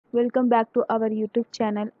welcome back to our YouTube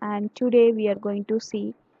channel, and today we are going to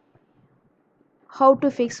see how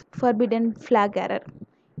to fix forbidden flag error.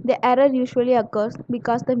 The error usually occurs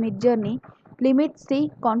because the Midjourney limits the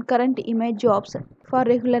concurrent image jobs for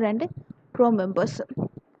regular and pro members.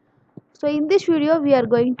 So in this video we are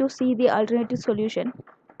going to see the alternative solution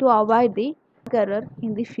to avoid the error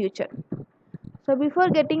in the future. So before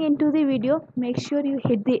getting into the video, make sure you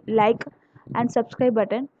hit the like and subscribe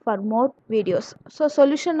button for more videos. So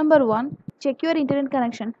solution number 1, check your internet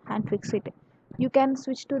connection and fix it. You can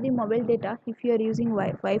switch to the mobile data if you are using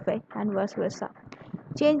Wi-Fi and vice versa.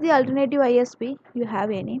 Change the alternative ISP you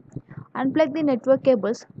have any. Unplug the network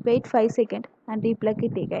cables, wait 5 seconds and replug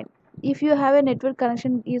it again. If you have a network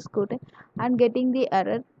connection is good and getting the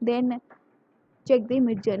error, then check the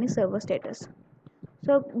Midjourney server status.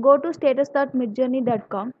 So go to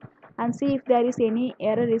status.midjourney.com and see if there is any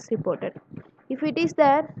error is reported. If it is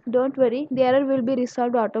there, don't worry, the error will be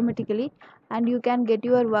resolved automatically and you can get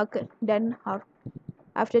your work done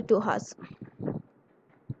after 2 hours.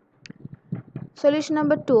 Solution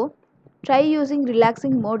number 2, try using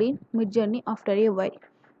relaxing mode in Midjourney after a while.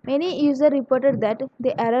 Many users reported that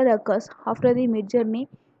the error occurs after the Midjourney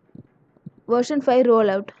version 5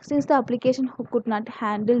 rollout since the application could not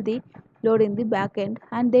handle the load in the backend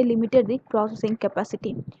and they limited the processing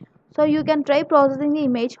capacity. So you can try processing the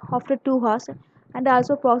image after 2 hours and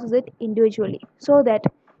also process it individually so that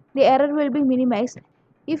the error will be minimized.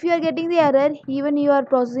 If you are getting the error even you are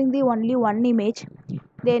processing the only one image,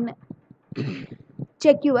 then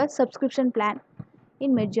check your subscription plan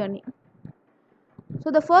in Midjourney. So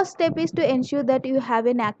the first step is to ensure that you have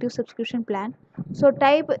an active subscription plan. So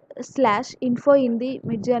type /info in the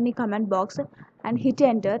Midjourney comment box and hit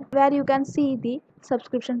enter where you can see the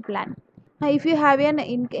subscription plan. Now if you have an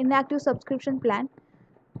inactive subscription plan,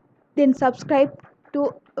 then subscribe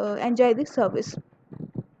to enjoy the service.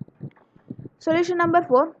 Solution number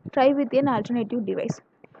 4, try with an alternative device.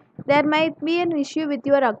 There might be an issue with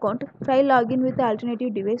your account. Try login with the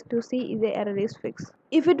alternative device to see if the error is fixed.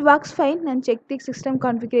 If it works fine, then check the system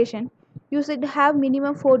configuration. You should have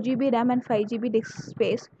minimum 4 GB RAM and 5 GB disk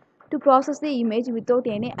space to process the image without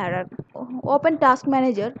any error. Open Task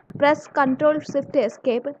Manager, press Ctrl Shift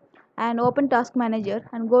Escape and open Task Manager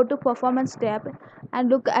and go to Performance tab and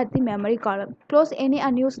look at the memory column. Close any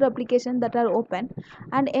unused applications that are open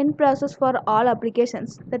and end process for all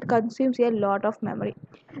applications that consumes a lot of memory.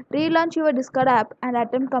 Relaunch your Discord app and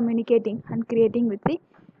attempt communicating and creating with the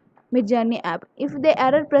Midjourney app. If the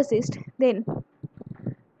error persists, then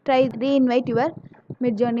try re-invite your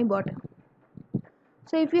Midjourney bot.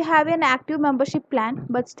 So if you have an active membership plan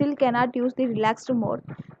but still cannot use the relaxed mode,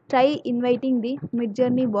 try inviting the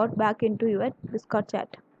Midjourney bot back into your Discord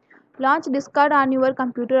chat. Launch Discord on your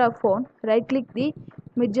computer or phone, right click the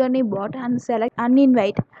Midjourney bot and select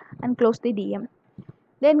uninvite and close the DM.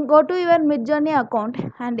 Then go to your Midjourney account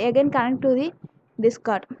and again connect to the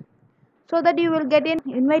Discord so that you will get an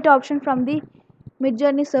invite option from the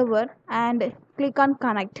Midjourney server and click on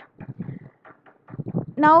connect.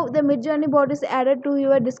 Now the Midjourney bot is added to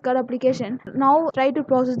your Discord application. Now try to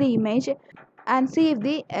process the image and see if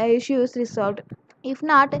the issue is resolved. If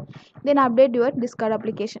not, then update your Discord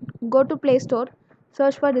application. Go to Play Store,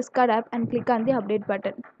 search for Discord app and click on the update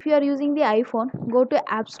button. If you are using the iPhone, go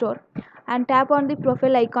to App Store and tap on the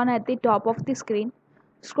profile icon at the top of the screen.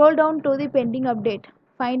 Scroll down to the pending update.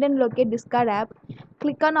 Find and locate Discord app.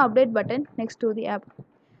 Click on update button next to the app.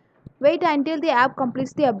 Wait until the app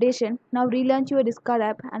completes the updation. Now relaunch your Discord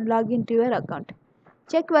app and log into your account.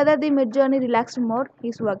 Check whether the Midjourney relaxed mode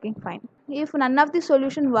is working fine. If none of the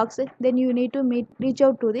solution works, then you need to reach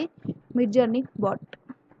out to the Midjourney bot.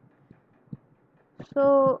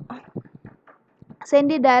 So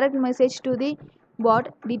send a direct message to the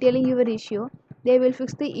bot detailing your issue. They will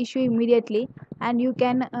fix the issue immediately and you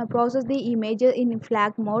can process the images in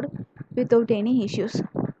flag mode without any issues.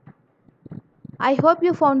 I hope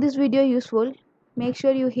you found this video useful. Make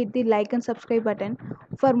sure you hit the like and subscribe button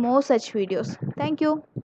for more such videos. Thank you.